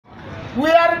We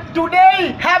are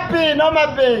today happy in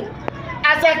Homa Bay.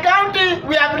 As a county,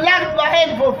 we have lagged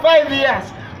behind for 5 years.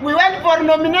 We went for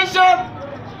nomination.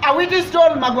 Awiti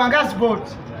stole Magwanga's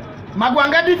vote.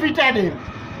 Magwanga defeated him.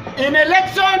 In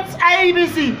elections,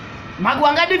 IEBC,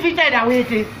 Magwanga defeated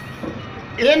Awiti.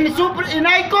 In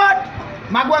High Court,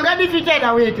 Magwanga defeated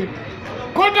Awiti.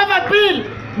 Court of Appeal,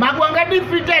 Magwanga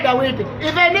defeated Awiti.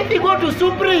 Even if you go to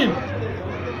Supreme,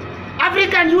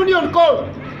 African Union Court,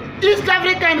 East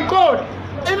African Court,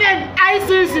 even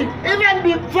ICC, even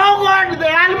before God the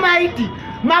Almighty,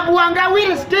 Magwanga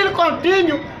will still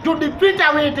continue to defeat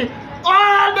Awiti.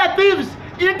 All the thieves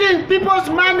eating people's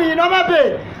money in Homa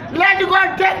Bay, let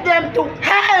God take them to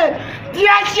hell.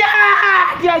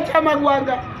 Diacha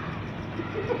Magwanga.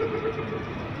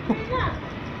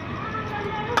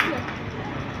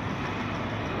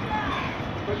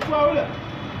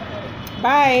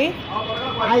 Bye.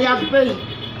 I have paid.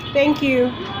 Thank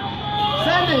you.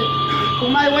 Send it to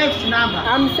my wife's number.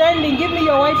 I'm sending. Give me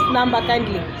your wife's number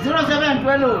kindly.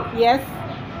 0712. Yes.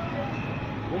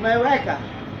 Umeweka.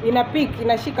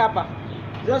 Inashika hapa.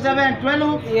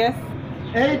 0712. Yes.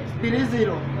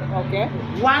 830. Okay.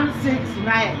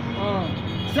 169.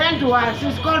 Send to her.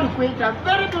 She's called Quinta.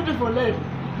 Very beautiful lady.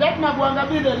 Let Magwanga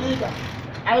be the leader.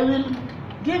 I will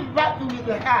give back with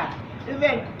the heart.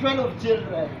 Even 12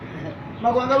 children.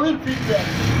 Magwanga will feed them.